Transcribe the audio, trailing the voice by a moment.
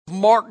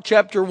Mark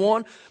chapter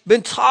 1.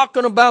 Been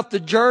talking about the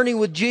journey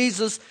with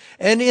Jesus.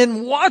 And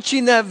in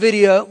watching that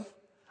video,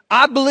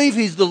 I believe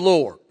He's the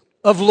Lord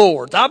of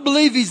Lords. I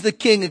believe He's the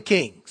King of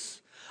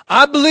Kings.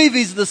 I believe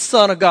He's the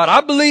Son of God. I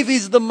believe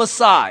He's the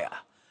Messiah.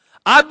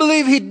 I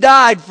believe He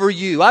died for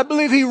you. I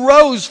believe He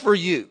rose for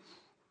you.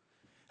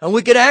 And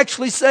we could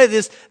actually say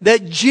this,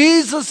 that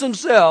Jesus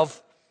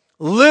Himself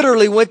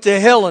literally went to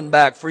hell and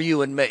back for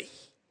you and me.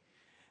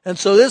 And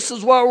so this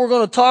is what we're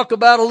going to talk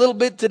about a little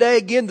bit today.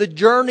 Again, the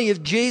journey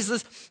of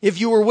Jesus.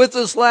 If you were with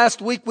us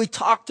last week, we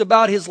talked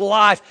about His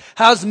life,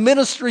 how His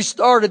ministry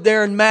started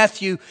there in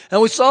Matthew.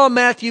 And we saw in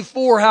Matthew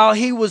 4 how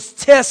He was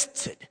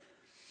tested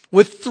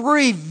with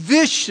 3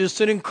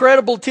 vicious and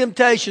incredible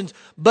temptations,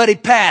 but He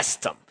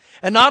passed them.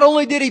 And not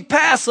only did He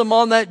pass them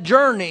on that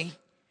journey,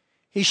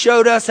 He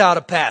showed us how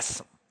to pass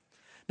them.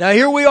 Now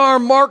here we are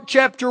in Mark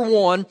chapter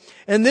 1,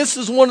 and this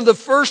is one of the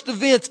first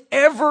events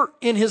ever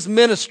in His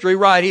ministry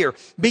right here.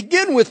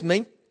 Begin with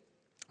me,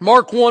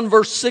 Mark 1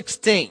 verse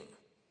 16.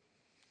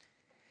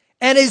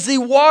 And as He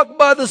walked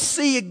by the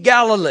Sea of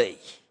Galilee,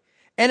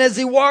 now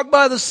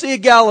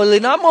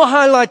I'm going to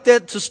highlight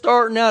that to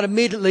starting out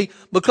immediately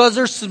because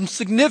there's some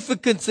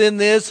significance in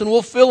this, and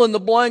we'll fill in the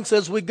blanks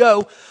as we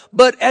go.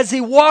 But as He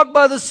walked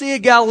by the Sea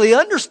of Galilee,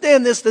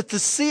 understand this, that the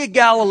Sea of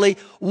Galilee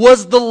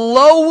was the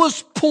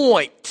lowest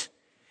point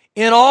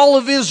in all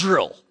of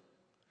Israel.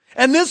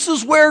 And this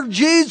is where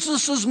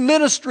Jesus'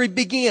 ministry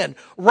began,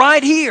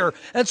 right here.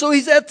 And so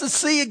He's at the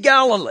Sea of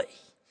Galilee.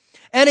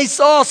 And He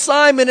saw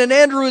Simon and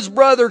Andrew his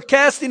brother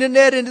casting a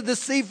net into the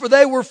sea, for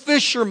they were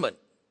fishermen.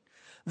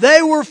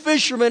 They were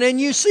fishermen.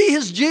 And you see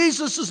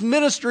Jesus'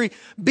 ministry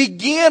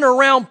began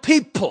around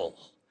people.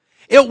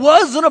 It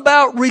wasn't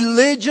about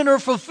religion or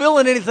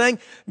fulfilling anything.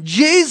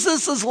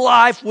 Jesus'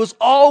 life was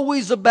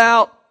always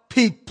about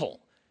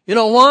people. You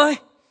know why?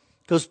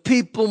 Because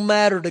people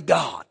matter to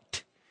God.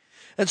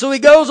 And so He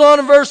goes on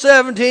in verse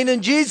 17,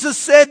 and Jesus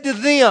said to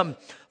them,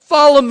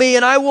 "Follow me,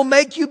 and I will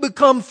make you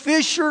become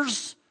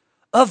fishers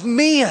of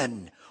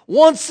men."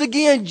 Once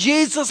again,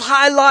 Jesus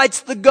highlights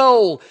the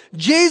goal.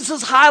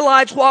 Jesus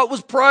highlights what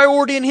was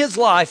priority in His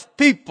life,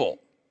 people.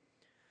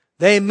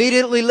 They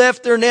immediately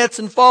left their nets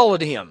and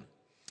followed Him.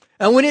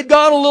 And when He had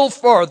gone a little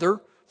farther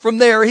from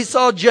there, He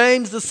saw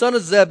James the son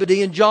of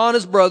Zebedee and John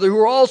his brother,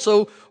 who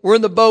also were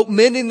in the boat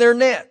mending their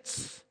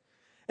nets.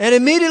 And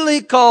immediately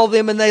He called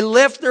them, and they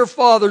left their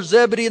father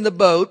Zebedee in the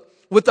boat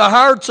with the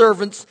hired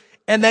servants,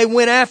 and they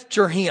went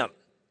after Him.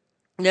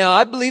 Now,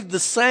 I believe the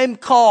same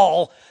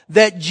call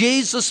that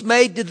Jesus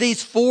made to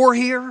these 4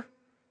 here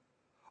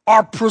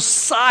are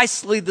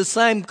precisely the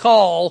same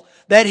call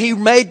that He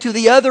made to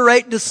the other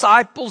 8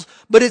 disciples,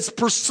 but it's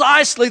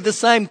precisely the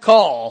same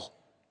call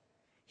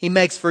He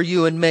makes for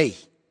you and me.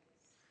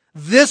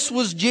 This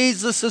was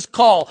Jesus'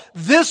 call.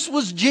 This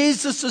was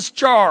Jesus'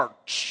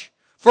 charge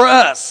for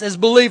us as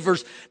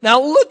believers. Now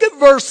look at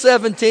verse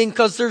 17,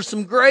 because there's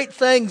some great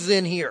things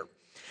in here.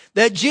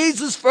 That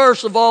Jesus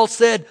first of all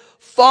said,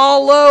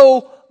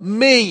 "Follow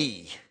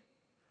me."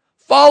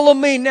 Follow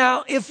me.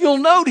 Now, if you'll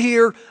note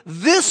here,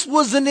 this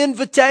was an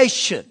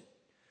invitation.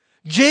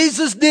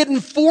 Jesus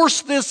didn't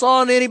force this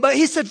on anybody.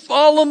 He said,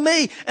 "Follow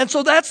me." And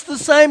so that's the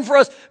same for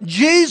us.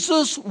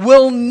 Jesus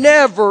will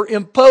never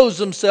impose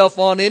Himself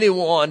on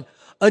anyone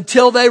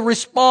until they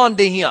respond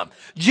to Him.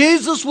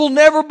 Jesus will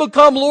never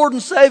become Lord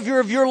and Savior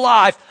of your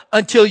life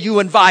until you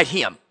invite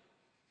Him.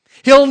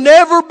 He'll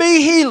never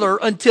be healer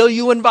until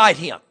you invite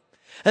Him.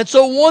 And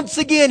so once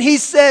again, He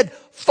said,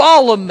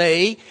 "Follow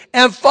me,"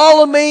 and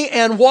follow me,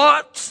 and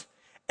what?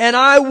 "And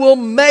I will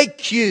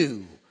make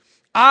you."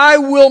 I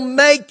will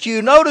make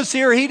you. Notice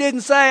here, He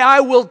didn't say, "I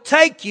will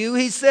take you."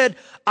 He said,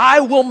 "I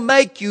will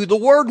make you." The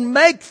word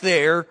 "make"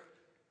 there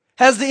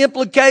has the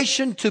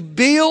implication to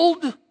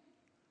build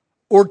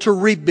or to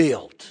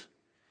rebuild.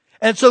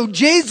 And so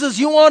Jesus,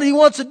 you know what He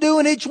wants to do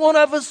in each one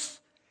of us?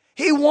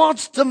 He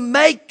wants to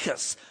make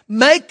us.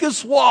 Make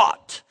us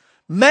what?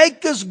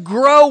 Make us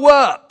grow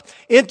up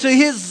into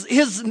His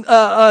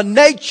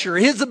nature,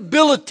 His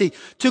ability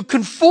to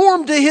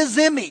conform to His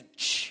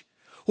image,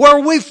 where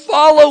we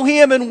follow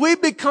Him and we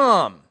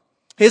become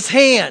His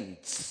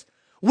hands.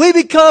 We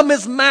become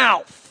His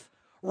mouth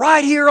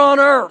right here on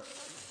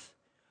earth.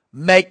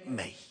 Make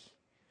me.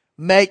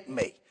 Make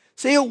me.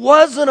 See, it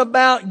wasn't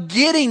about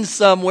getting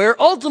somewhere.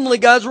 Ultimately,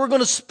 guys, we're going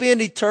to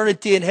spend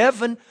eternity in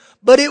heaven,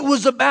 but it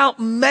was about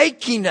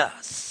making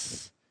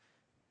us.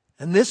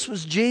 And this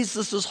was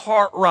Jesus'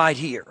 heart right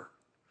here.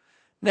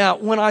 Now,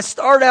 when I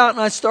start out and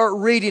I start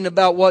reading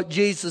about what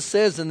Jesus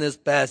says in this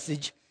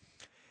passage,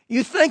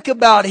 you think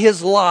about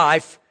His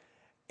life,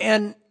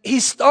 and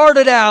He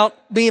started out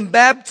being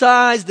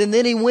baptized, and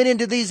then He went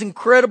into these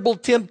incredible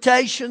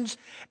temptations.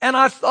 And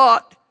I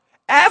thought,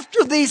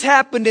 after these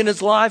happened in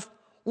His life,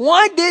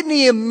 why didn't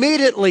He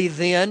immediately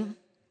then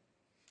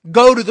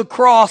go to the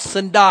cross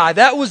and die?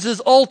 That was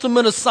His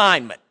ultimate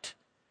assignment.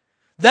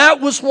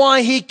 That was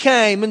why He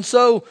came. And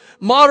so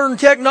modern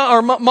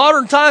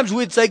times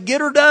we'd say,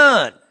 "Get her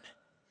done."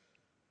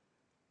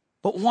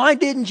 But why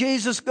didn't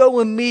Jesus go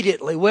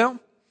immediately? Well,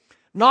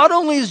 not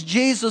only is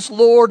Jesus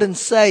Lord and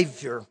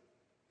Savior,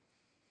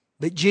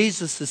 but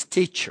Jesus is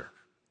teacher.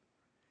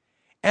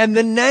 And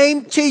the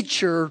name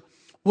teacher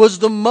was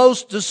the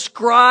most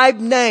described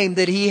name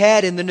that he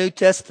had in the New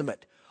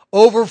Testament.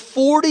 Over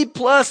 40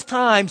 plus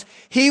times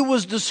he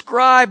was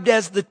described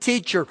as the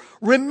teacher.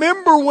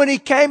 Remember when he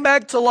came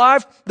back to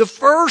life, the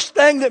first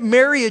thing that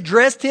Mary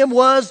addressed him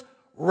was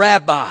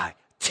Rabbi,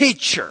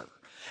 teacher.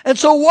 And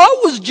so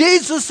what was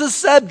Jesus'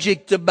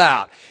 subject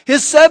about?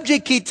 His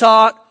subject, he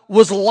taught,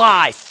 was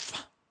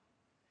life.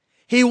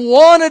 He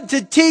wanted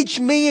to teach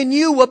me and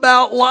you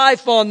about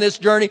life on this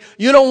journey.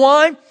 You know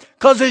why?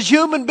 Because as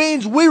human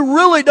beings, we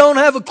really don't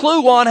have a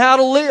clue on how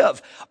to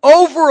live.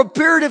 Over a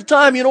period of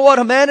time, you know what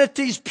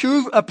humanity's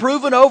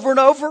proven over and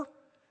over?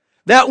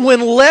 That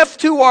when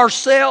left to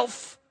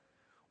ourselves,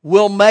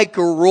 we'll make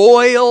a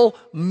royal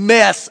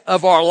mess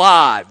of our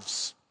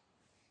lives.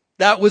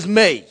 That was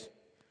me.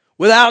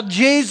 Without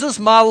Jesus,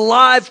 my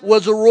life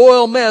was a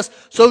royal mess.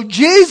 So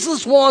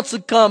Jesus wants to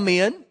come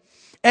in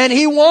and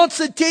he wants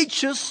to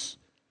teach us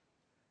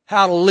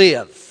how to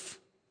live.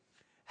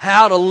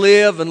 How to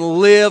live and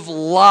live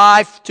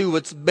life to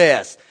its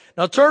best.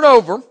 Now turn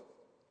over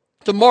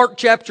to Mark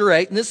chapter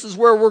 8, and this is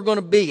where we're going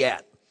to be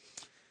at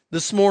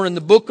this morning,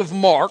 the book of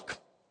Mark.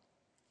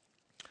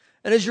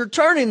 And as you're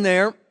turning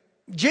there,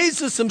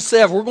 Jesus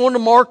himself, we're going to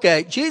Mark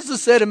 8.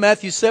 Jesus said in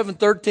Matthew 7,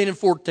 13 and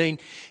 14,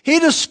 he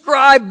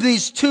described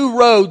these two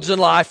roads in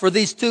life, or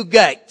these two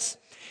gates.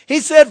 He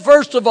said,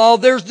 first of all,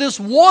 there's this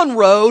one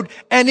road,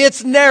 and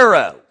it's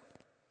narrow.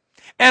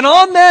 And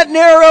on that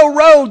narrow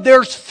road,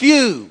 there's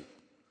few.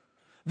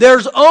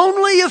 There's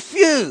only a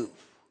few.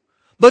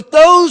 But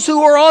those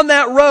who are on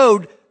that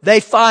road, they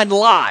find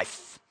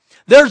life.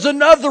 There's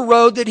another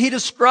road that he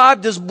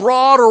described as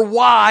broad or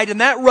wide, and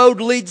that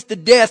road leads to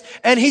death.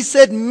 And he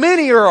said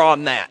many are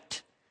on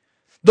that.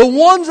 The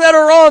ones that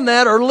are on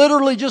that are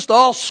literally just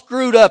all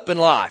screwed up in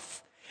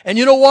life. And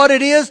you know what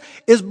it is?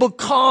 Is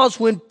because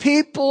when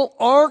people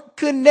aren't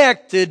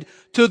connected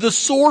to the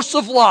source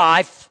of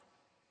life,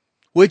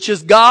 which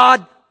is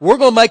God, we're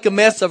going to make a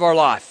mess of our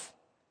life.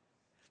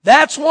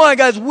 That's why,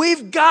 guys,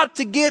 we've got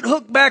to get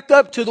hooked back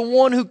up to the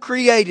one who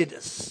created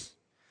us.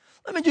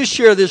 Let me just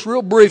share this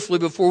real briefly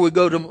before we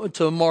go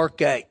to Mark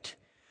 8.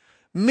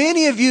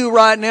 Many of you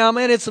right now,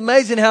 man, it's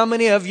amazing how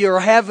many of you are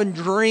having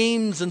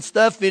dreams and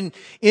stuff in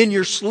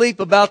your sleep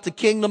about the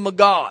kingdom of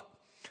God.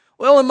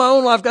 Well, in my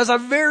own life, guys, I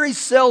very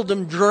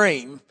seldom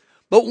dream.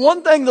 But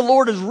one thing the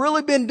Lord has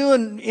really been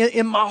doing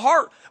in my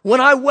heart, when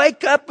I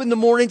wake up in the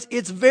mornings,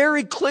 it's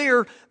very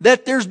clear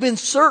that there's been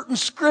certain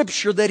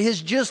scripture that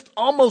has just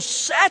almost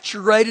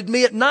saturated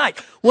me at night.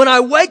 When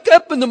I wake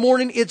up in the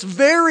morning, it's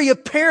very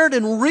apparent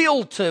and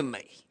real to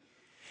me.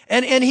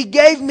 And he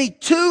gave me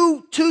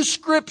two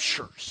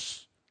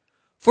scriptures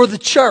for the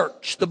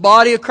church, the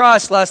body of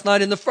Christ last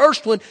night. And the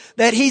first one,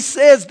 that he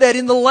says that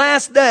in the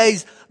last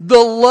days, the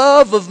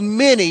love of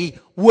many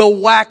will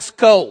wax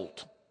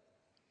cold.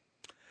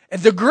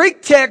 And the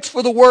Greek text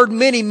for the word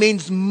many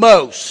means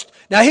most.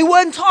 Now, he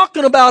wasn't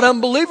talking about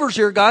unbelievers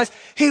here, guys.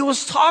 He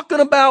was talking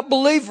about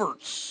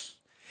believers.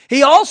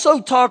 He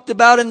also talked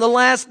about in the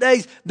last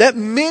days that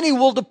many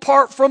will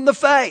depart from the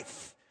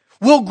faith,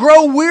 will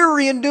grow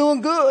weary in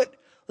doing good.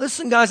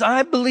 Listen, guys,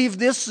 I believe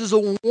this is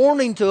a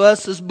warning to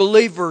us as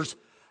believers.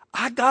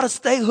 I got to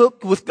stay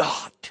hooked with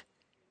God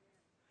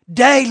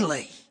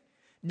daily,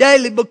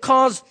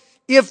 because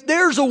if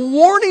there's a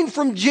warning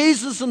from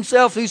Jesus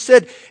himself who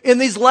said, in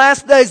these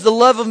last days, the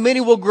love of many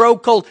will grow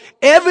cold,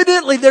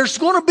 evidently there's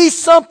going to be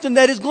something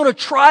that is going to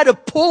try to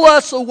pull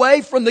us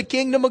away from the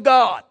kingdom of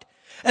God.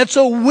 And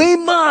so we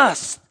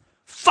must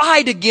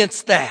fight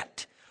against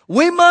that.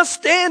 We must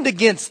stand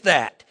against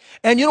that.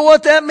 And you know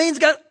what that means,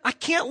 guys? I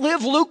can't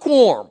live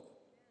lukewarm.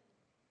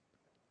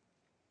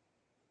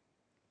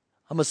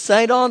 I'm a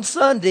saint on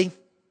Sunday,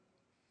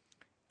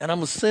 and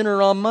I'm a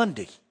sinner on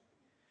Monday.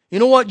 You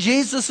know what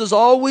Jesus has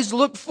always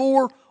looked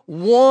for?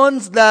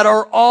 Ones that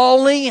are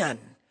all in.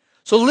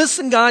 So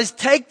listen, guys,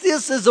 take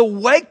this as a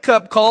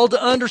wake-up call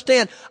to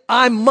understand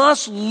I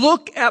must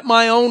look at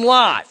my own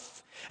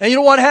life. And you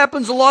know what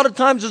happens a lot of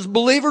times as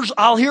believers?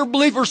 I'll hear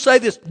believers say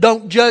this,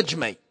 don't judge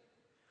me.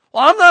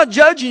 Well, I'm not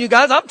judging you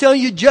guys. I'm telling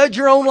you, judge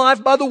your own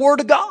life by the Word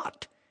of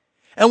God.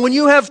 And when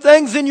you have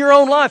things in your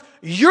own life,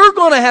 you're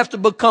going to have to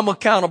become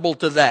accountable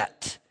to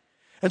that.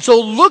 And so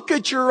look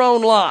at your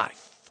own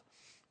life.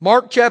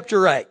 Mark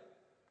chapter 8.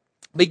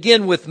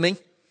 Begin with me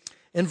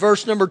in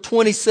verse number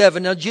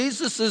 27. Now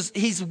Jesus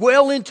he's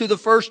well into the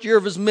first year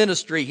of his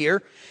ministry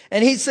here.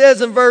 And he says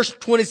in verse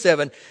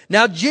 27,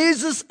 now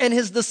Jesus and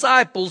his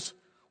disciples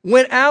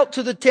went out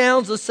to the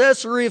towns of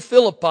Caesarea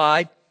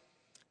Philippi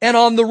and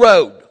on the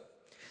road.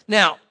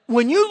 Now,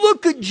 when you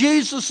look at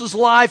Jesus'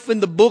 life in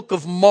the book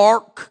of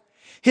Mark,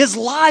 his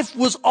life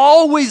was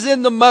always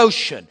in the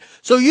motion.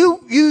 So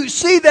you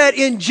see that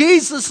in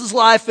Jesus'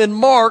 life in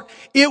Mark,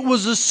 it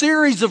was a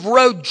series of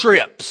road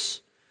trips.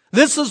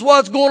 This is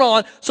what's going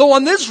on. So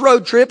on this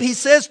road trip, he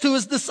says to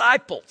his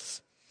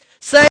disciples,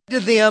 say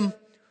to them,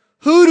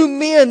 who do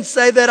men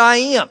say that I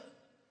am?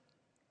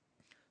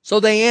 So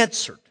they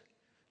answered,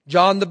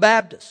 John the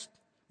Baptist,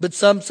 but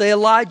some say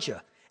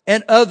Elijah,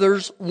 and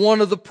others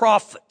one of the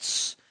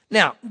prophets.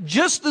 Now,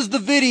 just as the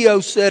video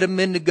said a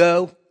minute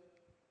ago,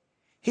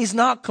 he's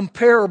not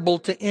comparable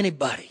to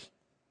anybody.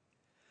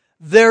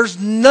 There's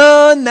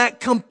none that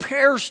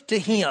compares to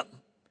him.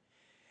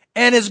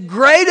 And as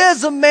great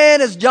as a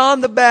man as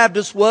John the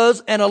Baptist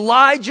was, and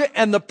Elijah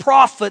and the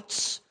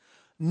prophets,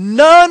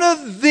 none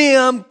of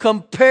them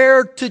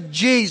compared to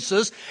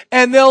Jesus,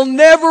 and there'll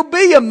never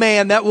be a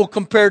man that will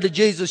compare to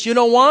Jesus. You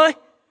know why?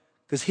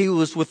 Because he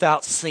was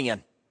without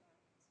sin.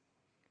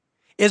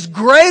 As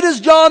great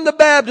as John the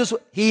Baptist,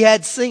 he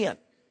had sin.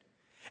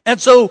 And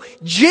so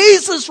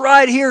Jesus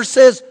right here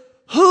says,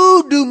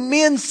 who do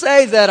men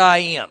say that I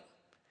am?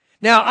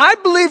 Now, I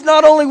believe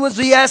not only was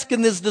he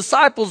asking his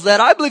disciples that,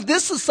 I believe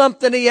this is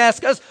something he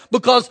asked us,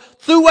 because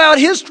throughout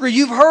history,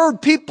 you've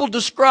heard people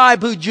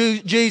describe who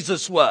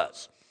Jesus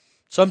was.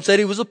 Some said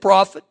he was a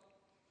prophet.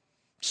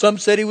 Some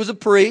said he was a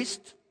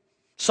priest.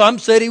 Some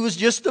said he was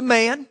just a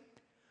man.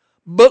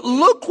 But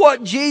look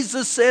what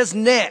Jesus says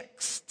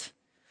next.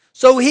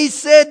 So he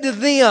said to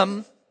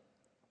them,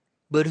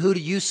 but who do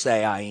you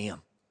say I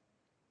am?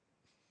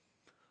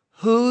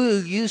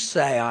 Who do you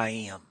say I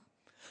am?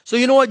 So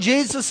you know what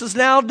Jesus has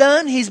now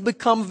done? He's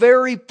become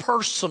very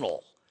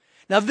personal.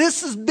 Now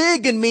this is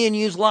big in me and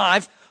you's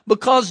life,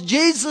 because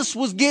Jesus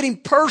was getting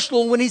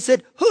personal when he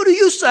said, who do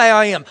you say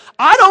I am?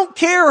 I don't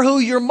care who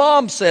your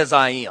mom says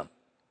I am.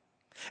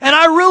 And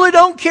I really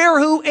don't care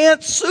who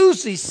Aunt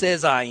Susie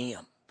says I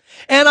am.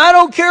 And I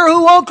don't care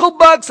who Uncle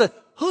Buck says.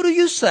 Who do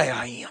you say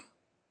I am?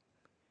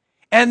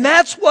 And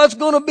that's what's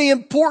going to be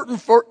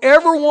important for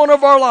every one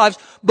of our lives,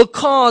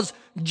 because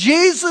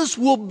Jesus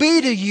will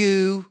be to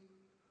you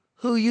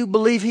who you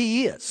believe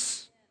he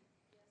is.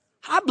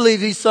 I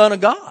believe he's Son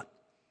of God.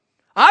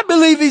 I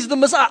believe he's the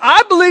Messiah.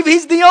 I believe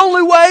he's the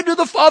only way to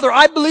the Father.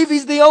 I believe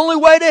he's the only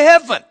way to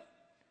heaven.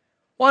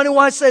 Why do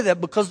I say that?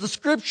 Because the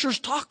scriptures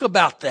talk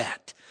about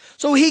that.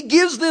 So he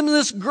gives them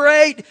this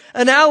great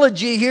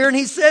analogy here, and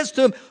he says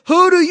to them,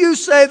 who do you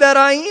say that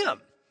I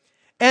am?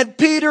 And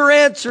Peter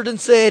answered and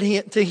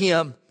said to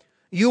him,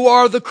 you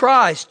are the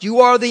Christ.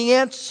 You are the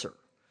answer.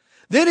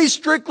 Then he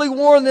strictly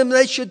warned them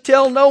they should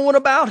tell no one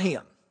about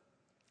him.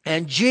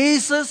 And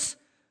Jesus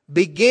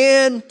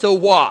began to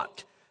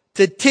what?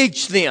 To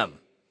teach them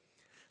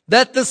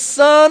that the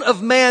Son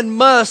of Man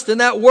must, and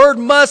that word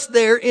must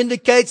there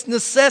indicates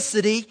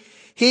necessity.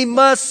 He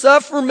must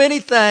suffer many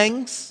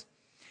things,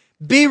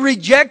 be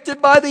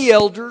rejected by the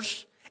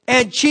elders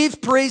and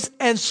chief priests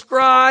and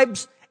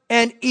scribes,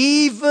 and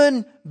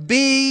even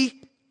be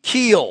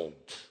killed.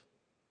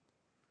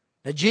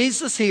 Now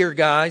Jesus here,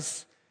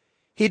 guys,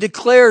 he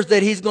declares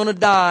that he's going to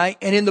die.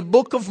 And in the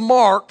book of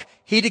Mark,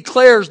 he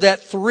declares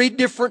that 3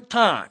 different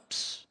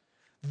times.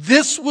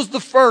 This was the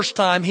first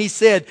time he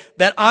said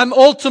that I'm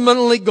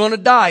ultimately going to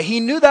die. He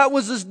knew that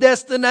was his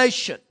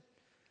destination.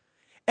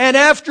 And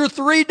after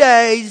 3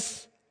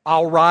 days,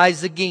 I'll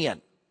rise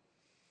again.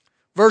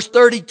 Verse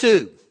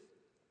 32.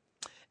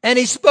 And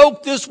he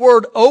spoke this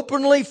word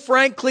openly,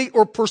 frankly,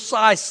 or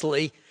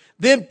precisely.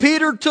 Then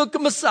Peter took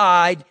him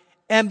aside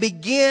and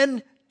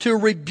began to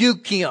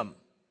rebuke him.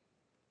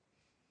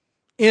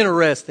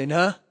 Interesting,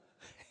 huh?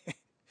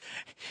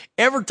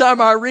 Every time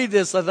I read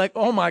this, I think,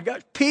 oh my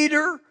gosh,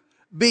 Peter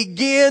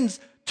begins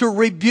to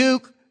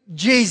rebuke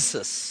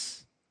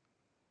Jesus.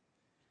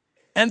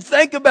 And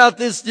think about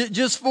this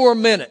just for a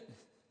minute.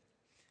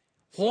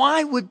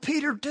 Why would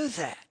Peter do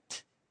that?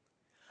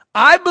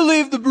 I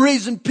believe the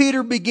reason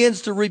Peter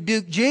begins to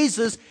rebuke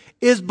Jesus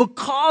is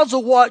because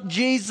of what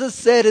Jesus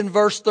said in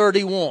verse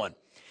 31.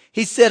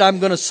 He said, I'm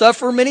going to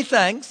suffer many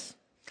things.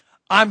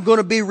 I'm going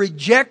to be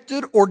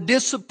rejected or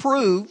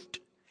disapproved.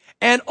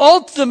 And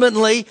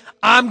ultimately,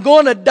 I'm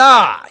going to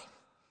die.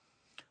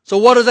 So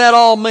what does that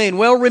all mean?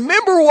 Well,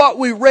 remember what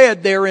we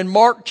read there in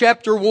Mark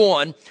chapter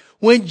 1,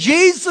 when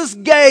Jesus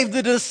gave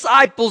the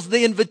disciples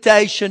the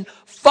invitation,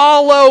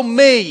 follow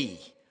me.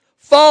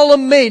 Follow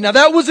me. Now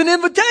that was an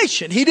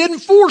invitation. He didn't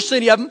force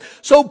any of them.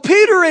 So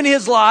Peter in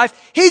his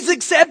life, he's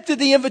accepted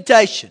the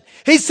invitation.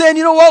 He's saying,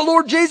 you know what,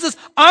 Lord Jesus,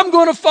 I'm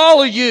going to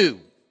follow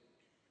you.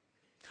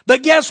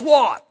 But guess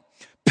what?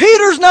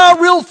 Peter's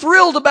not real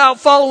thrilled about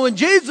following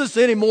Jesus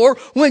anymore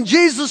when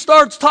Jesus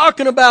starts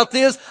talking about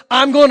this.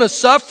 I'm going to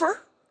suffer.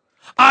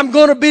 I'm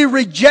going to be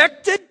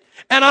rejected.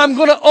 And I'm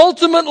going to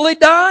ultimately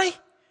die.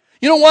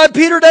 You know why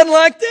Peter doesn't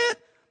like that?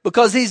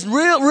 Because he's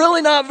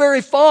really not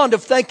very fond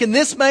of thinking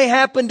this may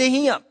happen to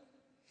him.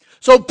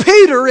 So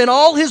Peter, in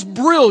all his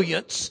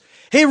brilliance,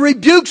 he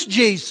rebukes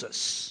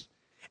Jesus.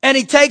 And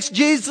he takes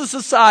Jesus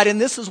aside.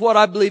 And this is what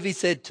I believe he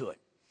said to him.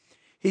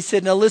 He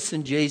said, now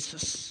listen,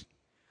 Jesus,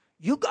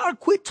 you got to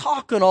quit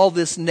talking all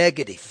this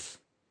negative.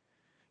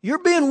 You're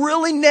being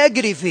really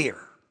negative here.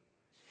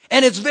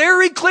 And it's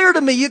very clear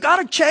to me, you got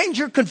to change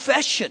your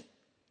confession.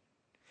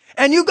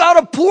 And you got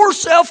a poor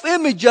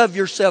self-image of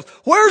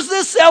yourself. Where's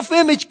this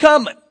self-image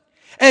coming?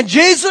 And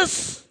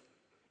Jesus,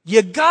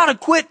 you got to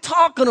quit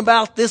talking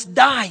about this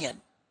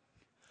dying.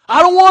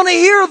 I don't want to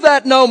hear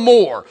that no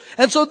more.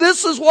 And so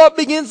this is what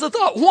begins the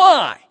thought.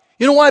 Why?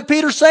 You know why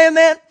Peter's saying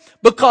that?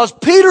 Because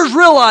Peter's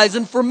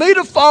realizing for me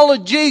to follow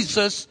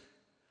Jesus,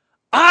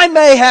 I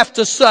may have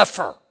to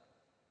suffer.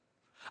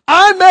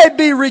 I may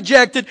be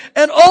rejected,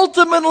 and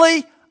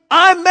ultimately,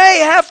 I may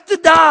have to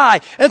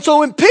die. And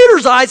so in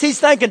Peter's eyes, he's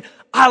thinking,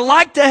 I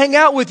like to hang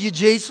out with you,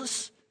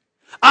 Jesus.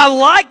 I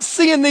like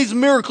seeing these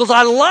miracles.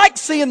 I like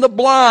seeing the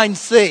blind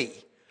see.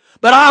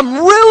 But I'm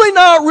really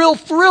not real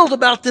thrilled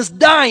about this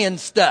dying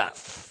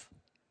stuff.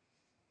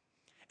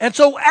 And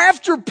so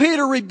after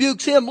Peter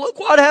rebukes him, look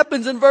what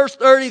happens in verse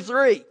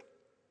 33.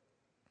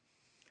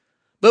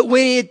 But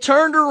when he had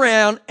turned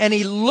around and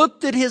he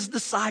looked at his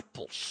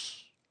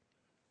disciples.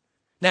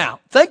 Now,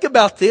 think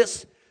about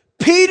this.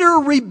 Peter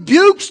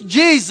rebukes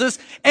Jesus,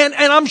 and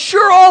I'm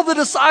sure all the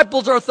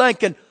disciples are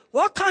thinking,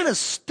 what kind of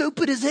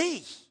stupid is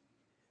he?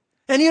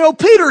 And you know,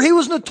 Peter, he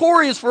was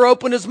notorious for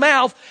opening his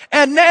mouth.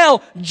 And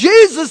now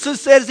Jesus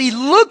says he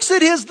looks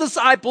at his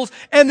disciples,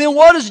 and then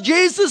what does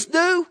Jesus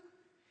do?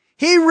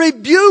 He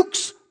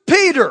rebukes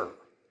Peter.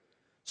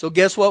 So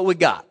guess what we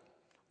got?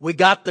 We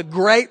got the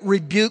great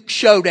rebuke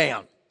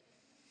showdown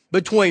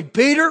between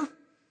Peter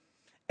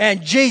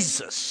and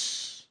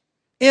Jesus.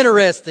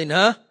 Interesting,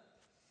 huh?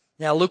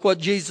 Now look what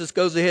Jesus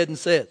goes ahead and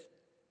says.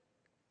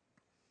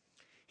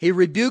 He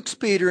rebukes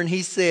Peter and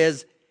he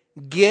says,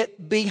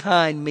 "Get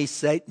behind me,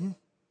 Satan,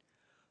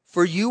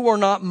 for you are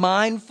not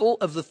mindful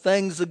of the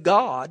things of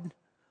God,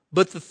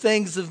 but the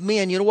things of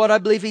men." You know what I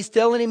believe he's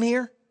telling him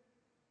here?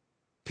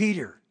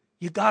 Peter,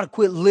 you got to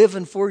quit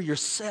living for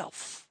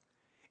yourself.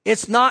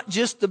 It's not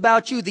just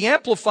about you. The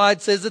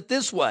Amplified says it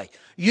this way.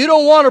 You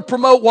don't want to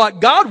promote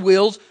what God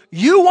wills.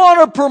 You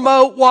want to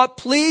promote what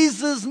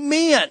pleases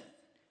men.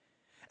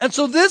 And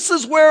so this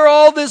is where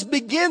all this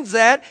begins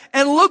at.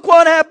 And look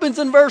what happens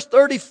in verse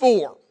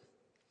 34.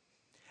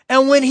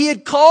 And when he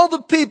had called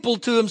the people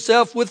to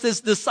himself with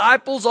his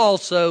disciples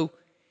also,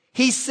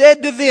 he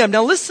said to them,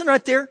 now listen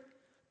right there,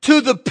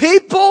 to the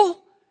people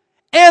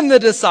and the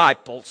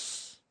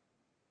disciples,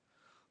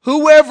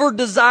 whoever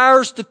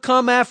desires to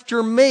come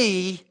after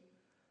me,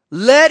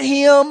 let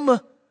him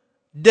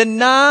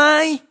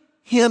deny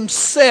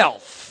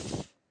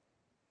himself.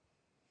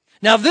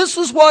 Now this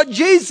is what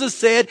Jesus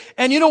said,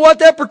 and you know what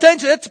that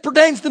pertains to? That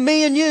pertains to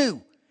me and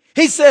you.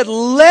 He said,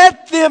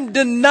 let them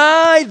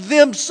deny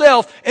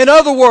themselves. In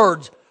other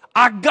words,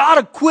 I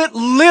gotta quit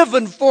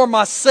living for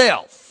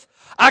myself.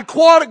 I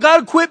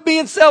gotta quit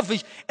being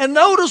selfish. And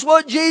notice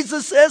what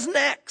Jesus says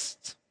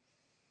next.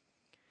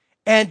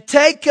 And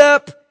take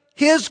up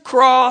his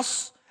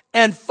cross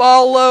and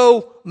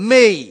follow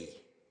me.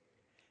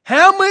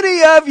 How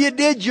many of you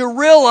did you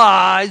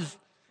realize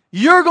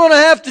you're going to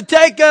have to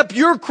take up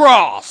your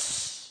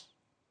cross?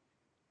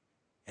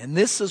 And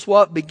this is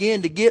what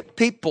began to get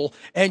people.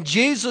 And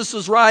Jesus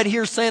is right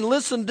here saying,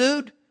 listen,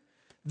 dude,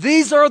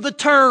 these are the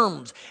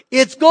terms.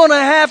 It's going to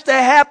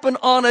happen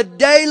on a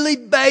daily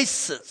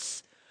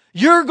basis.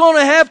 You're going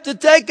to have to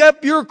take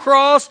up your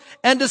cross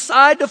and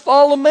decide to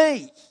follow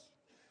me.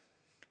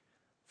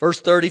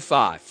 Verse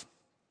 35.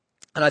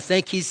 And I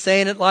think he's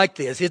saying it like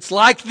this. It's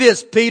like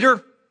this,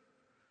 Peter.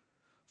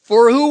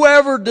 For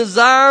whoever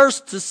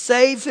desires to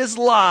save his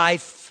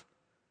life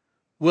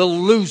will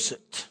lose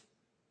it.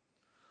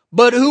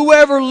 But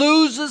whoever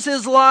loses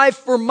his life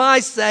for my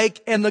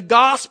sake and the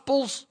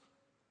gospel's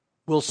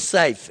will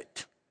save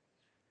it.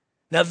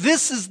 Now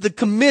this is the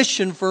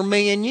commission for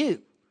me and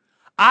you.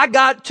 I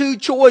got two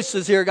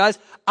choices here, guys.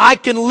 I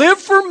can live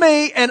for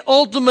me and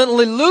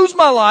ultimately lose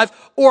my life,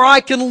 or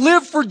I can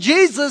live for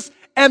Jesus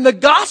and the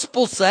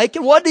gospel's sake.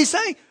 And what did he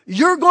say?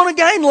 You're going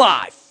to gain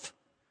life.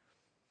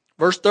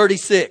 Verse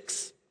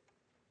 36.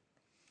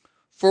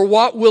 For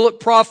what will it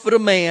profit a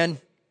man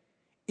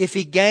if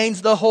he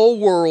gains the whole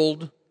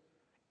world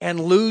and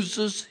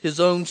loses his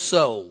own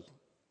soul?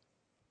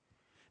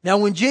 Now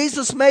when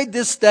Jesus made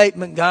this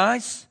statement,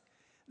 guys,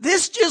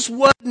 this just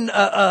wasn't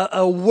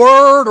a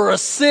word or a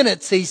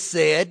sentence he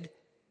said.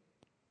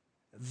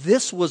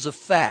 This was a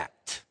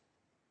fact.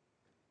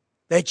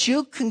 That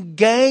you can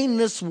gain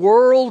this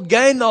world,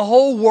 gain the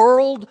whole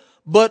world,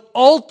 but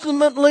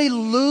ultimately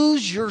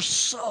lose your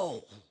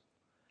soul.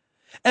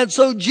 And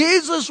so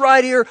Jesus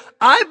right here,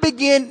 I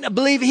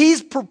believe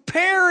he's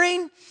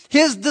preparing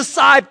his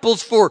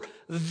disciples for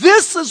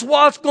this is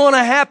what's going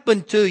to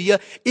happen to you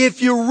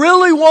if you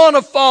really want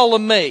to follow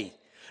me.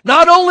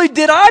 Not only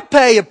did I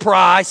pay a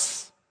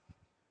price,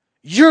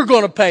 you're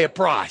going to pay a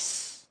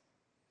price.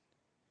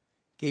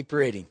 Keep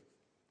reading.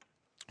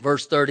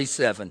 Verse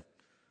 37.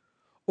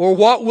 Or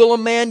what will a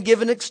man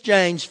give in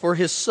exchange for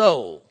his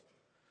soul?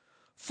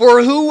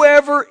 For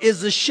whoever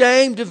is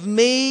ashamed of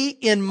me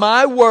in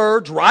my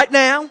words right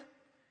now,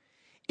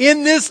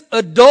 in this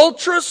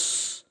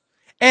adulterous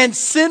and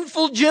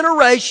sinful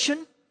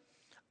generation,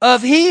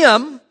 of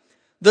him,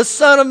 the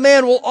Son of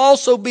Man will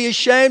also be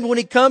ashamed when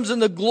he comes in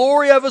the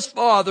glory of his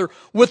Father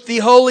with the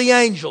holy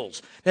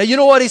angels. Now you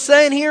know what he's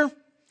saying here?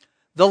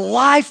 The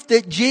life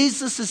that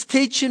Jesus is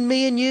teaching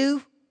me and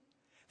you,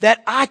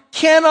 that I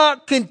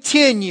cannot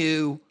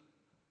continue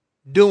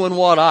doing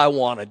what I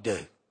want to do.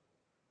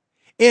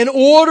 In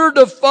order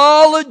to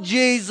follow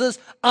Jesus,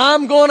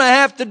 I'm going to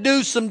have to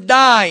do some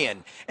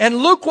dying. And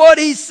look what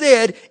he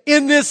said,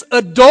 in this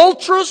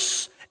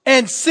adulterous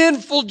and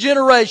sinful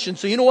generation.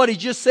 So you know what he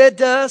just said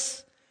to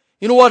us?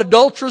 You know what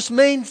adulterous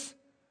means?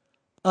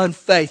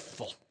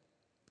 Unfaithful.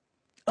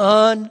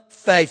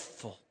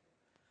 Unfaithful.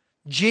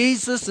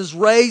 Jesus is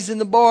raising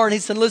the bar and he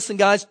said, listen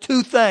guys,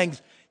 two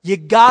things. You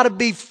got to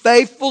be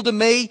faithful to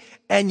me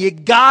and you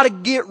got to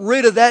get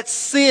rid of that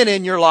sin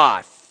in your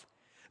life.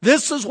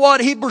 This is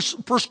what he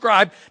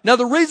prescribed. Now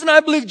the reason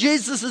I believe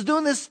Jesus is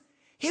doing this,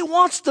 he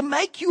wants to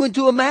make you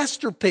into a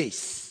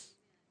masterpiece.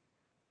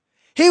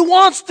 He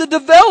wants to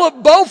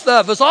develop both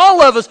of us,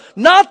 all of us.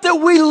 Not that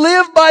we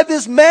live by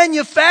this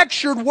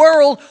manufactured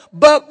world,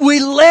 but we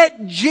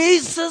let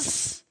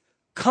Jesus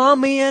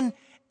come in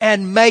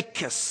and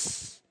make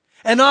us.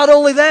 And not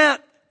only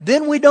that,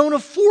 then we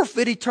don't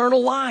forfeit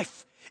eternal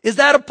life. Is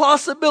that a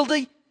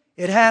possibility?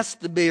 It has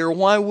to be, or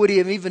why would he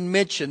have even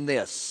mentioned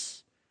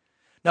this?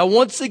 Now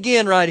once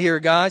again right here,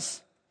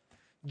 guys,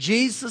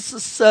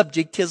 Jesus'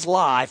 subject, his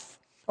life,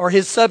 or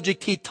his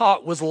subject he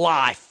taught was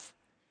life.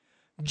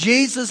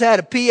 Jesus had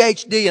a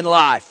PhD in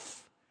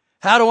life.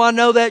 How do I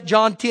know that?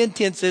 John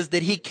 10:10 says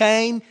that he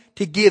came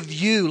to give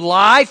you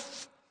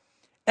life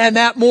and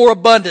that more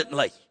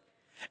abundantly.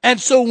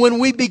 And so when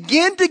we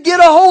begin to get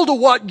a hold of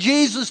what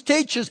Jesus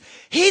teaches,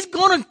 he's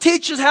going to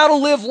teach us how to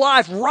live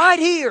life right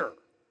here.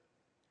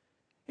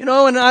 You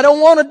know, and I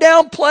don't want to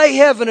downplay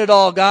heaven at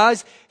all,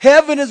 guys.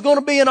 Heaven is going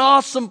to be an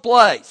awesome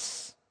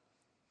place.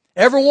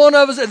 Every one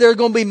of us, there are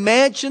going to be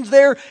mansions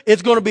there.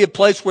 It's going to be a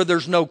place where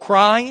there's no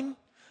crying.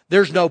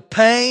 There's no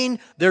pain,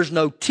 there's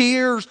no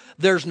tears,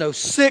 there's no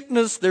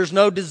sickness, there's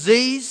no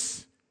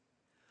disease.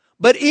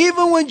 But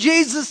even when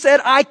Jesus said,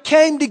 I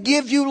came to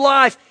give you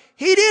life,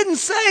 he didn't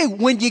say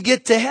when you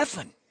get to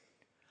heaven.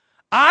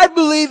 I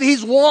believe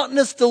he's wanting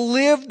us to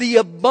live the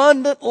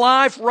abundant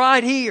life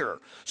right here.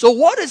 So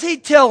what is he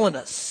telling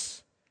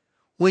us?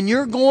 When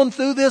you're going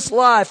through this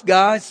life,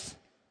 guys,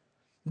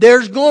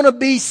 there's going to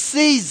be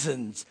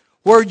seasons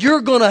where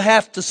you're going to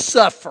have to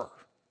suffer.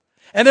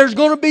 And there's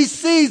going to be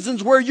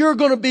seasons where you're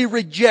going to be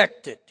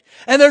rejected.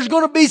 And there's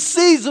going to be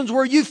seasons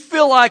where you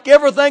feel like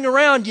everything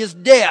around you is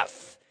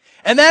death.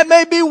 And that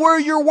may be where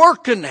you're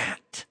working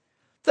at.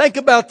 Think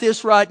about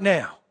this right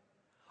now.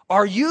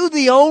 Are you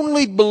the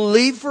only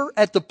believer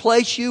at the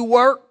place you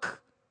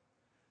work?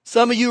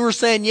 Some of you are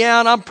saying, yeah,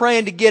 and I'm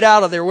praying to get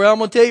out of there. Well, I'm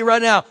going to tell you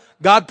right now,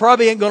 God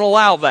probably ain't going to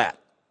allow that.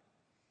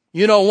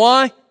 You know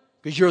why?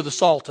 Because you're the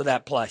salt of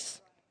that place.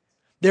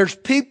 There's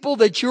people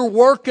that you're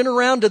working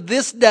around to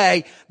this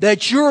day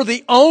that you're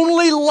the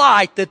only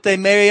light that they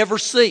may ever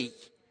see.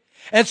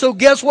 And so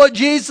guess what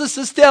Jesus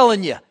is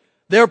telling you?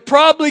 They're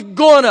probably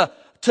going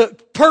to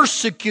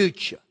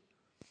persecute you.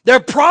 They're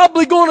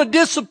probably going to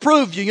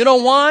disapprove you. You know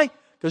why?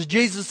 Because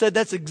Jesus said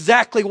that's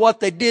exactly what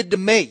they did to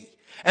me.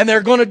 And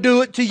they're going to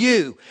do it to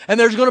you. And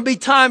there's going to be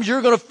times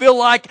you're going to feel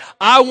like,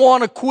 I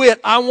want to quit.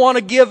 I want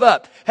to give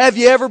up. Have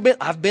you ever been?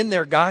 I've been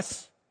there,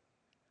 guys.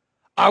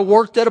 I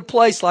worked at a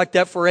place like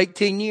that for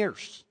 18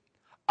 years.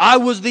 I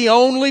was the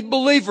only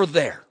believer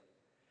there.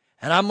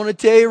 And I'm going to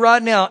tell you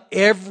right now,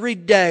 every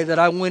day that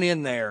I went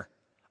in there,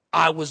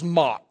 I was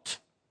mocked.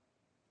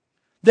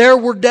 There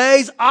were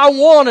days I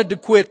wanted to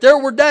quit. There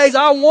were days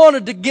I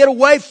wanted to get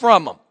away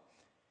from them.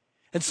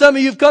 And some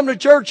of you have come to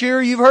church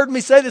here, you've heard me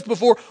say this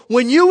before.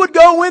 When you would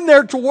go in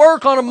there to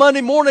work on a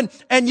Monday morning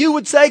and you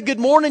would say good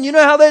morning, you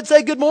know how they'd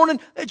say good morning?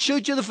 They'd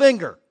shoot you the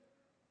finger.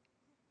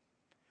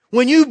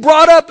 When you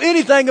brought up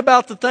anything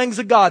about the things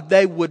of God,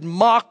 they would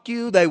mock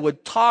you. They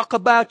would talk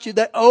about you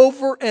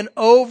over and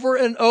over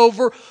and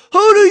over.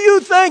 Who do you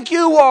think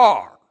you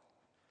are?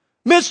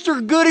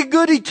 Mr.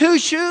 Goody-Goody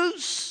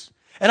Two-Shoes?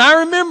 And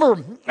I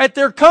remember at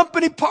their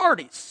company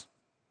parties,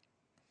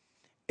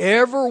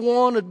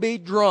 everyone would be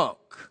drunk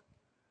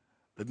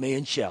but me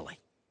and Shelley.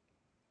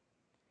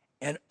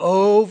 And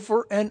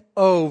over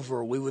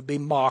we would be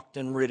mocked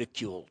and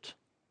ridiculed.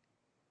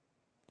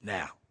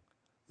 Now,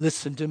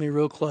 listen to me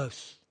real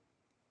close.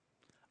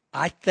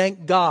 I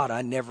thank God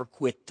I never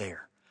quit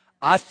there.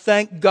 I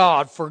thank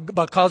God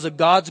because of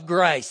God's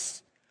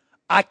grace,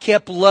 I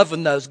kept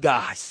loving those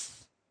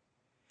guys.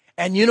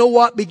 And you know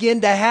what began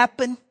to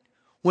happen?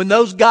 When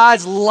those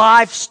guys'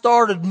 life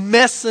started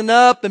messing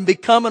up and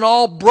becoming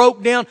all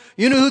broke down,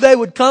 you know who they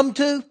would come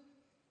to?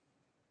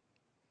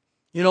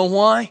 You know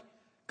why?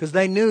 Because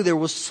they knew there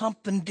was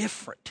something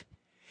different.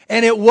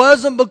 And it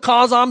wasn't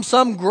because I'm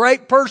some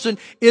great person.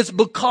 It's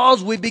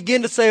because we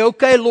begin to say,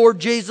 okay, Lord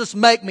Jesus,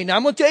 make me. Now,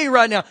 I'm going to tell you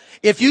right now,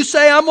 if you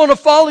say, I'm going to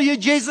follow you,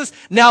 Jesus,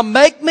 now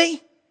make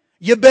me,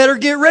 you better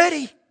get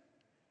ready.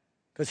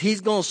 Because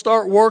he's going to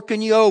start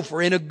working you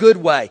over in a good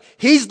way.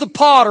 He's the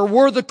potter,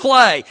 we're the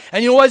clay.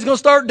 And you know what he's going to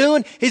start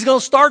doing? He's going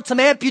to start some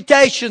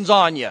amputations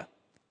on you.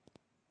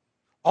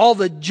 All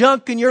the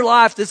junk in your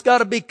life that's got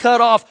to be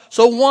cut off.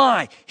 So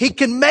why? He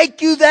can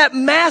make you that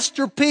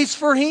masterpiece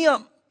for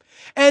him.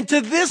 And to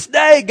this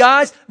day,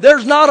 guys,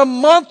 there's not a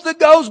month that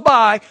goes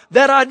by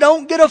that I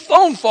don't get a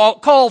phone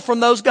call from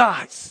those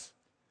guys.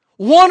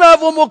 One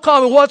of them will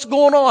call me, what's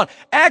going on?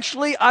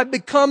 Actually, I've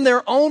become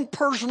their own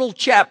personal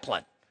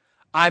chaplain.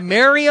 I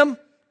marry them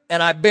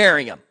and I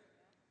bury them.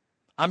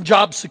 I'm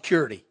job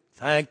security.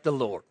 Thank the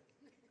Lord.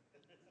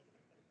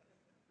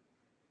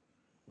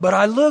 But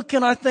I look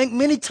and I think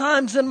many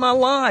times in my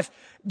life,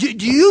 do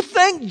you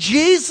think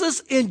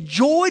Jesus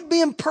enjoyed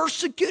being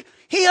persecuted?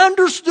 He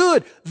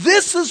understood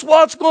this is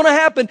what's going to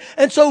happen.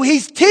 And so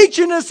He's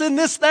teaching us in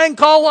this thing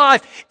called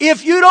life.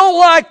 If you don't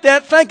like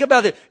that, think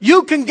about it.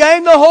 You can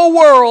gain the whole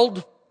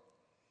world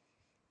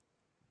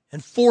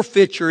and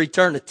forfeit your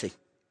eternity.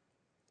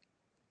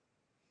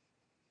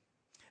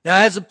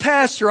 Now, as a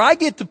pastor, I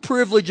get the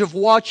privilege of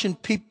watching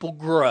people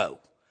grow.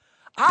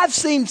 I've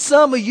seen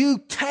some of you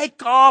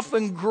take off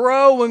and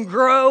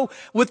grow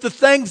with the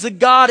things of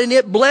God, and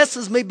it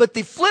blesses me. But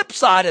the flip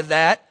side of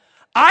that,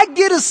 I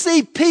get to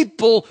see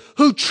people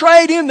who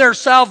trade in their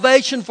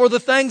salvation for the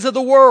things of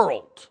the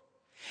world.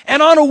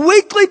 And on a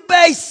weekly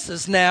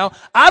basis now,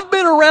 I've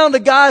been around a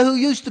guy who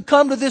used to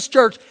come to this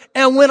church,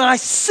 and when I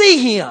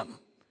see him,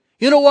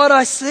 you know what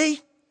I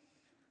see?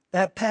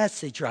 That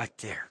passage right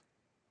there.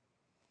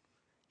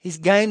 He's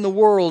gained the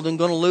world and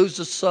going to lose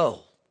his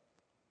soul.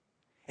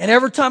 And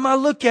every time I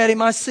look at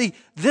him, I see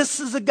this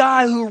is a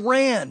guy who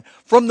ran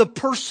from the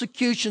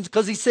persecutions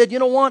because he said, you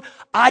know what?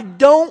 I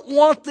don't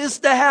want this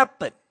to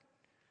happen.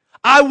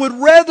 I would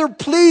rather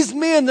please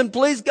men than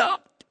please God.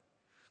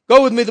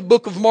 Go with me to the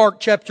book of Mark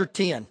chapter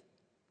 10.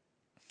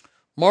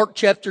 Mark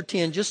chapter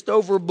 10, just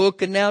over a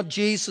book. And now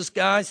Jesus,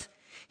 guys,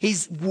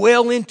 He's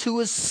well into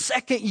His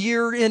second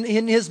year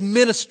in His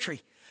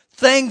ministry.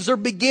 Things are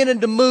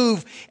beginning to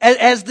move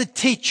as the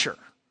teacher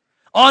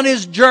on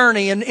His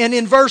journey. And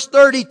in verse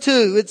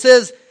 32, it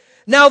says,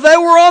 now they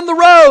were on the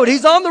road.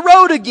 He's on the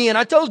road again.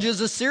 I told you it's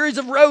a series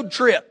of road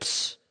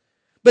trips.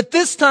 But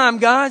this time,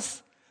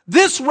 guys,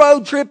 this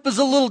road trip is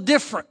a little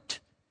different.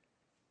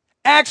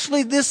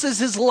 Actually, this is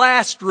His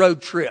last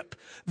road trip.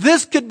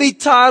 This could be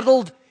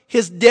titled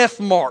His death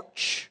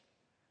march.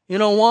 You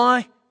know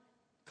why?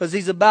 Because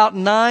He's about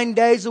 9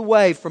 days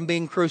away from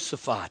being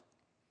crucified.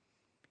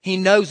 He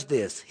knows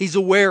this. He's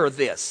aware of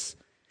this.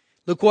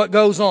 Look what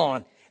goes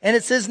on. And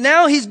it says,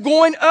 now He's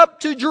going up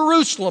to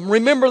Jerusalem.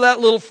 Remember that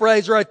little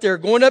phrase right there,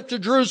 going up to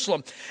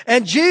Jerusalem.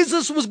 And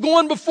Jesus was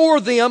going before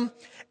them,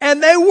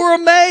 and they were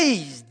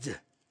amazed.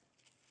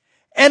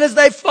 And as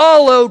they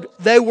followed,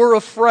 they were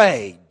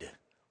afraid.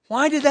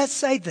 Why did that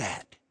say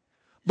that?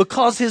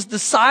 Because His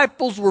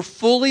disciples were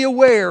fully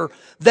aware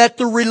that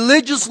the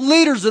religious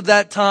leaders of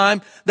that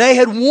time, they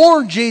had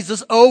warned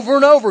Jesus over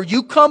and over,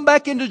 you come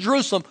back into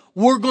Jerusalem,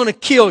 we're going to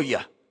kill you.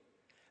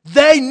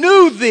 They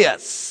knew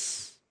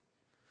this.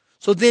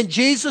 So then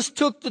Jesus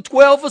took the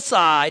 12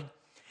 aside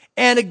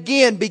and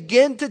again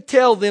began to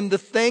tell them the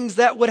things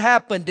that would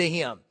happen to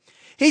Him.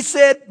 He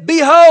said,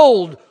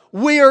 behold,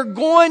 we are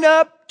going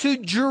up to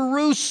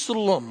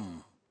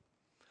Jerusalem.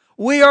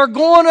 We are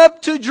going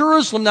up to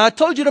Jerusalem. Now, I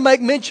told you to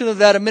make mention of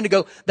that a minute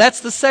ago.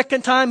 That's the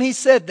second time He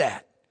said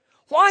that.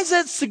 Why is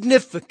that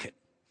significant?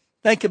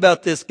 Think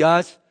about this,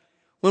 guys.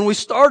 When we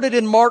started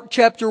in Mark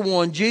chapter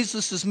 1,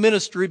 Jesus'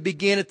 ministry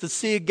began at the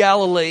Sea of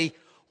Galilee,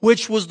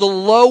 which was the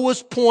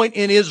lowest point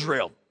in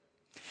Israel.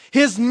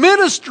 His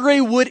ministry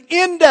would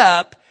end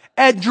up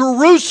at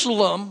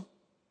Jerusalem,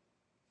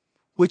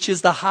 which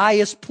is the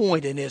highest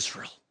point in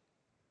Israel.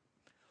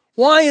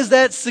 Why is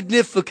that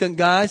significant,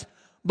 guys?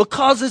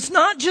 Because it's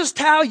not just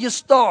how you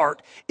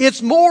start,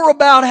 it's more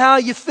about how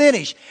you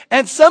finish.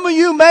 And some of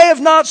you may have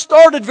not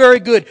started very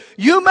good.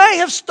 You may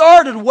have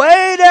started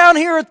way down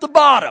here at the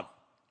bottom.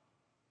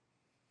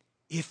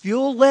 If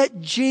you'll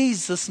let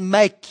Jesus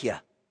make you,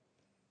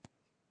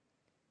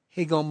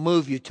 He's going to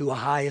move you to a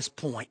highest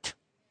point.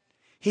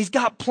 He's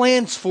got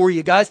plans for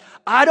you, guys.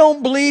 I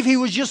don't believe He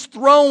was just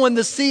throwing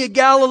the Sea of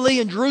Galilee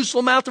and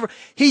Jerusalem out there.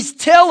 He's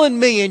telling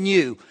me and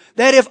you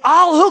that if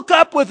I'll hook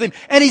up with Him,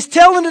 and He's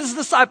telling His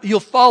disciples, you'll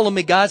follow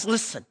me, guys.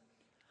 Listen,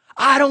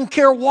 I don't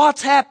care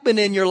what's happened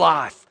in your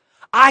life.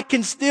 I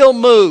can still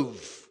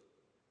move.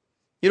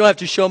 You don't have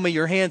to show me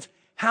your hands.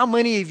 How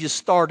many of you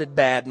started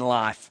bad in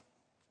life?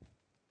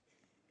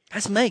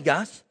 That's me,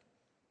 guys.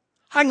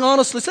 I can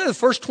honestly say the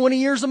first 20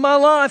 years of my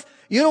life,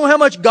 you know how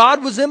much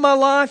God was in my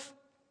life?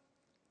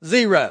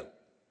 Zero.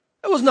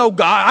 There was no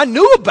God. I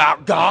knew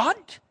about God,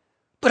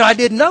 but I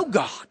didn't know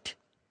God.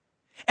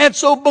 And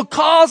so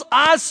because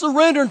I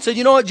surrendered and said,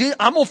 you know what, Jesus,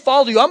 I'm going to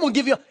follow you. I'm going to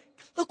give you.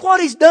 Look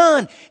what He's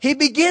done. He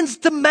begins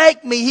to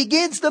make me. He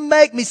begins to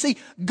make me. See,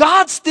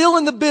 God's still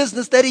in the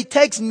business that He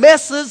takes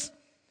messes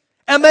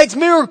and makes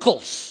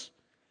miracles.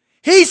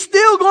 He's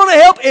still going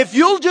to help if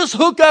you'll just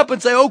hook up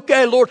and say,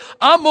 okay, Lord,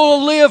 I'm going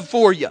to live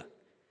for you.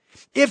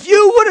 If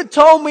you would have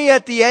told me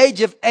at the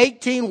age of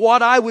 18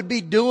 what I would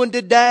be doing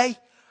today,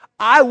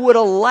 I would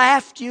have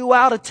laughed you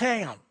out of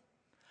town.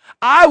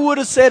 I would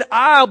have said,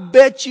 I'll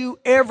bet you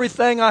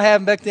everything I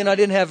have. Back then I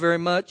didn't have very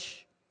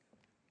much.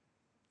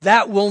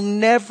 That will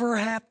never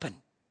happen.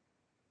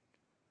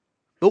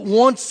 But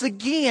once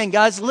again,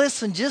 guys,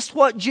 listen, just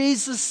what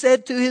Jesus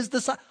said to His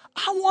disciples.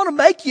 I want to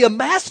make you a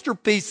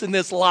masterpiece in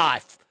this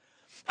life.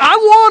 I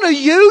want to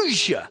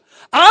use you.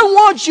 I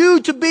want you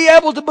to be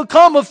able to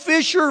become a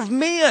fisher of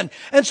men.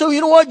 And so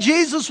you know what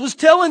Jesus was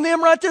telling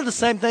them right there? The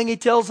same thing He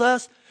tells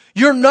us.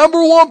 Your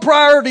number one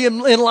priority in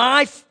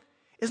life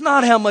is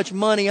not how much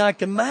money I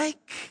can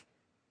make.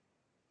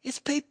 It's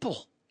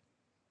people.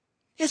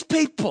 His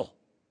people.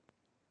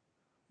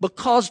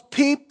 Because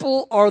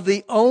people are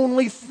the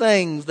only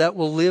things that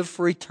will live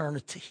for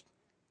eternity.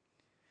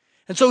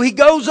 And so he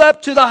goes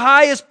up to the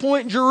highest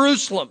point in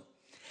Jerusalem.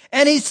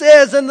 And he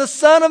says, and the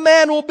Son of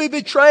Man will be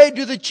betrayed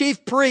to the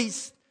chief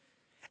priests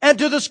and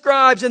to the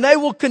scribes, and they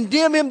will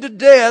condemn him to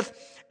death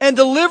and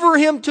deliver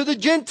him to the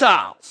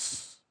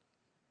Gentiles.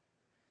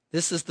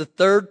 This is the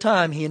third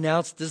time he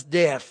announced his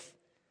death,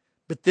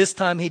 but this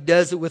time he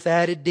does it with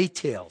added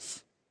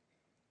details.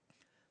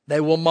 They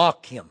will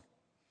mock him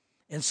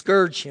and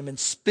scourge him and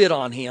spit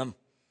on him,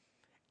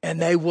 and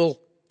they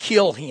will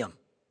kill him.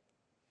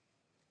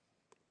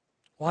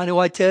 Why do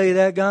I tell you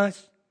that,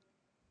 guys?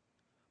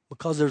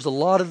 Because there's a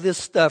lot of this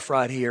stuff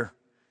right here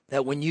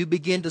that when you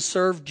begin to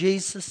serve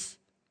Jesus,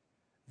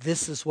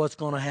 this is what's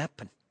going to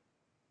happen.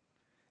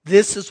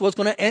 This is what's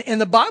going to, and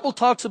the Bible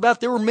talks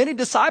about there were many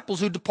disciples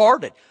who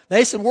departed.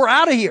 They said, we're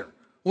out of here.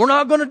 We're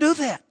not going to do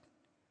that.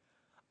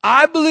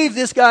 I believe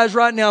this, guys,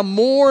 right now,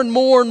 more and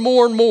more and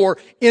more and more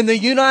in the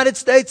United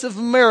States of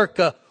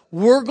America,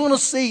 we're going to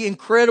see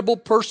incredible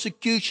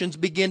persecutions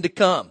begin to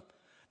come.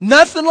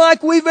 Nothing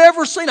like we've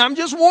ever seen. I'm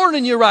just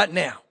warning you right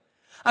now.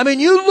 I mean,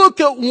 you look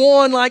at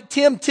one like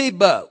Tim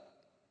Tebow.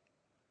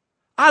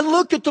 I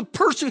look at the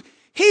person.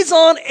 He's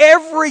on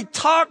every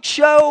talk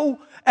show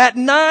at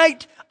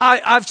night.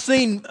 I've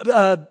seen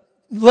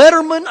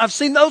Letterman. I've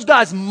seen those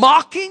guys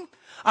mock him.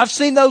 I've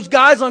seen those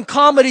guys on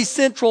Comedy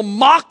Central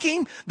mock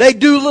him. They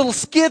do little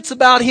skits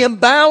about him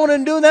bowing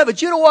and doing that.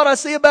 But you know what I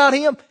see about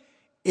him?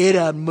 It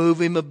doesn't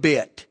move him a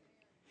bit.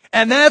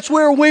 And that's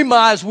where we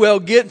might as well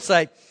get and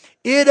say,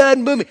 it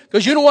doesn't move me.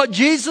 Because you know what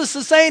Jesus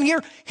is saying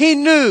here? He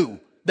knew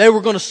they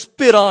were going to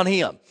spit on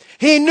him.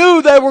 He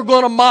knew they were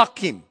going to mock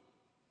him.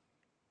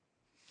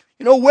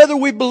 You know, whether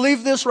we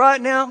believe this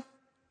right now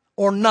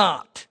or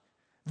not,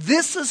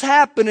 this is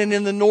happening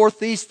in the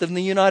Northeast of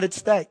the United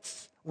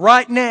States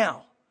right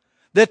now.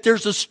 That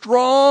there's a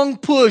strong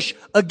push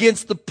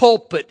against the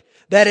pulpit.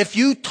 That if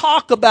you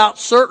talk about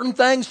certain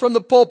things from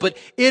the pulpit,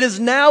 it has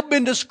now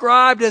been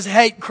described as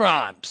hate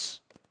crimes.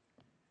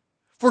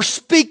 For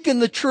speaking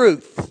the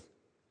truth.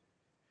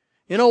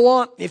 You know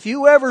what? If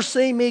you ever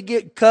see me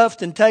get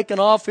cuffed and taken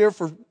off here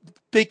for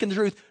speaking the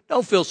truth,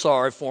 don't feel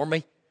sorry for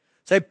me.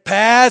 Say,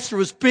 Pastor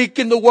was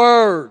speaking the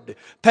word.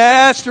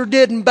 Pastor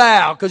didn't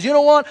bow. Because you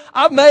know what?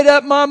 I've made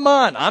up my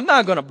mind. I'm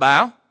not going to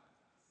bow.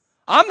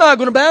 I'm not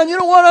going to bow. And you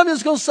know what? I'm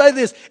just going to say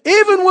this.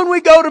 Even when we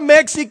go to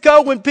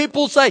Mexico, when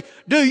people say,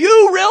 do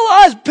you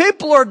realize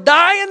people are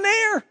dying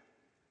there?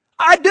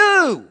 I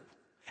do.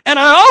 And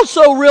I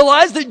also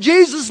realize that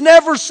Jesus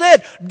never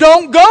said,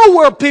 don't go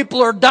where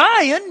people are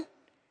dying.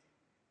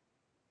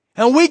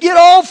 And we get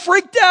all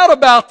freaked out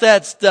about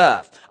that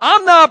stuff.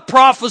 I'm not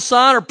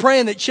prophesying or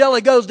praying that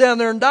Shelley goes down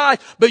there and dies.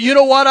 But you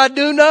know what I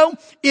do know?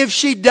 If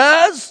she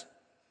does,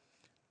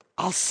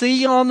 I'll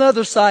see you on the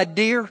other side,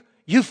 dear.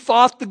 You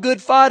fought the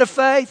good fight of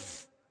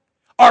faith.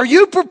 Are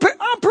you prepared?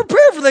 I'm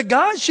prepared for that,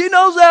 guys. She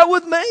knows that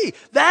with me.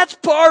 That's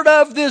part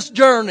of this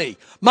journey.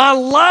 My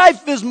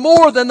life is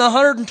more than the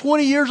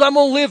 120 years I'm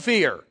going to live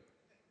here.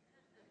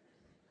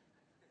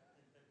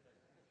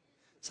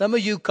 Some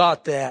of you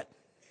caught that.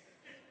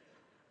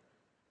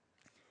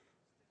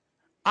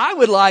 I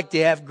would like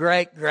to have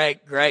great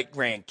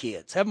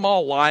grandkids. Have them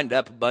all lined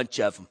up, a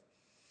bunch of them.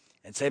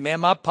 And say, man,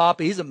 my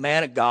papa, he's a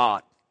man of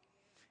God.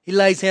 He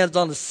lays hands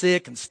on the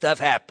sick and stuff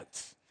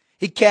happens.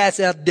 He casts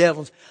out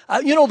devils.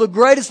 You know, the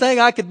greatest thing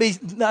I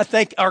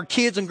think our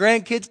kids and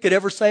grandkids could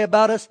ever say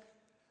about us,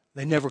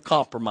 they never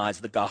compromise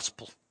the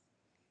gospel.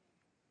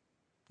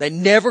 They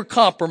never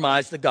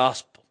compromise the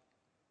gospel.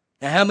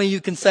 Now, how many of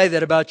you can say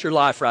that about your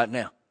life right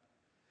now?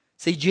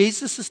 See,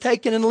 Jesus is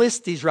taking and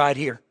lists these right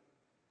here.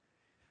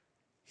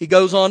 He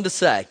goes on to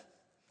say,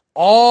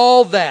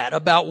 all that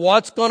about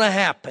what's going to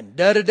happen,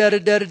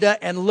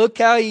 and look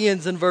how he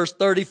ends in verse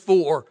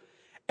 34.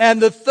 And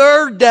the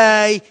third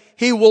day,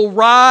 he will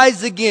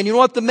rise again. You know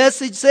what the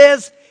message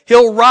says?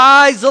 He'll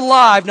rise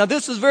alive. Now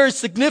this is very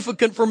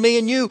significant for me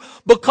and you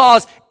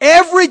because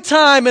every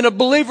time in a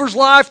believer's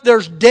life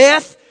there's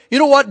death, you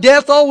know what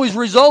death always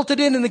resulted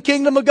in the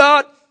kingdom of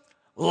God?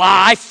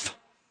 Life.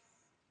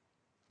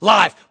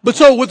 Life. But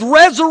so with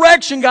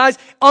resurrection, guys,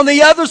 on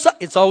the other side,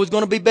 it's always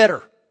going to be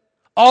better.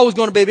 Always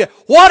going to be better.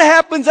 What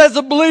happens as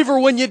a believer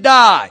when you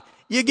die?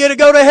 You get to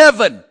go to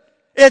heaven.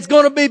 It's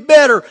going to be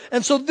better.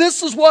 And so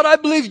this is what I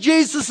believe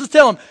Jesus is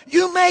telling them.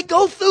 You may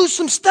go through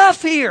some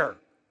stuff here.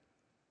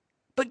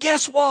 But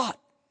guess what?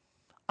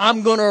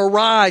 I'm going to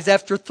arise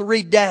after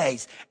 3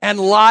 days. And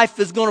life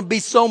is going to be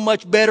so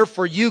much better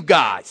for you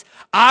guys.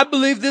 I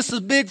believe this is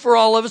big for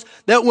all of us.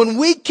 That when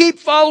we keep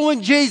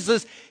following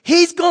Jesus,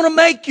 He's going to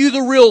make you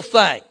the real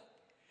thing.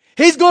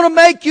 He's going to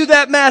make you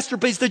that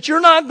masterpiece, that you're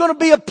not going to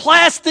be a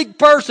plastic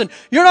person.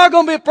 You're not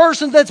going to be a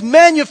person that's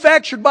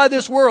manufactured by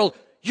this world.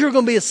 You're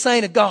going to be a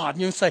saint of God.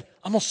 And you're going to say,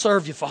 I'm going to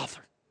serve you, Father.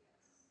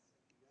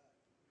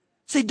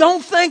 See,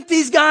 don't think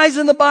these guys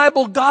in the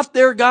Bible got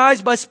there,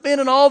 guys, by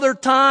spending all their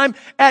time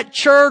at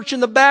church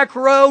in the back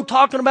row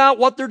talking about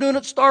what they're doing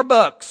at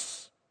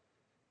Starbucks.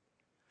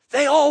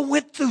 They all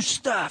went through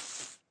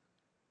stuff.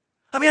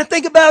 I mean, I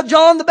think about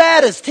John the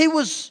Baptist. He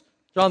was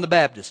John the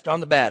Baptist.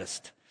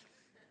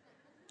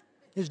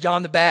 He was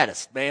John the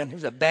Baptist, man. He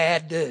was a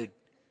bad dude.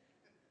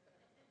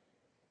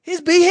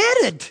 He's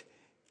beheaded.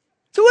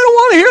 So we don't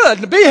want to hear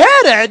that.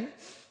 Beheaded.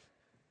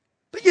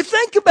 But you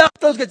think about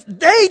those guys.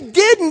 They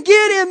didn't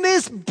get in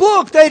this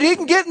book. They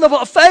didn't get in the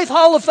Faith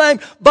Hall of Fame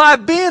by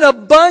being a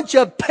bunch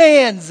of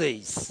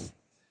pansies.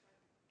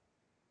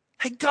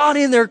 They got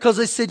in there because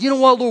they said, you know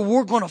what, Lord,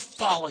 we're going to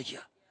follow you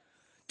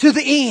to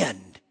the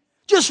end.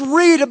 Just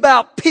read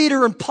about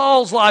Peter and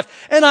Paul's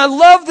life. And I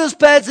love this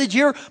passage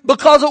here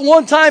because at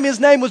one time his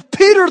name was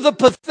Peter the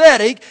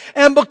Pathetic.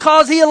 And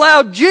because he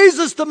allowed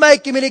Jesus to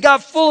make him and he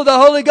got full of the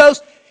Holy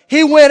Ghost,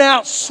 he went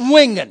out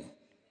swinging.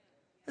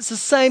 It's the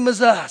same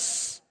as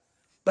us.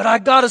 But I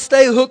got to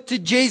stay hooked to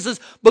Jesus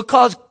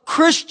because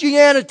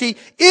Christianity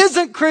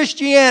isn't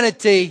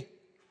Christianity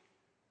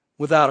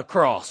without a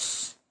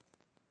cross.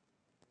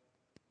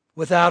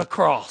 Without a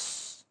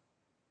cross.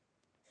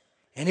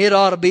 And it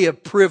ought to be a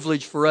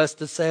privilege for us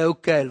to say,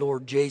 okay,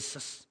 Lord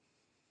Jesus,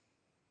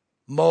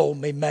 mold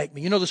me, make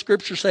me. You know the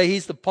scriptures say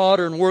He's the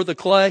potter and we're the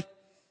clay?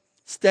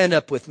 Stand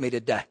up with me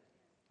today.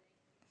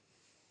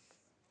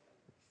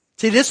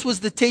 See, this was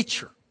the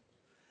teacher.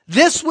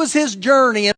 This was his journey. And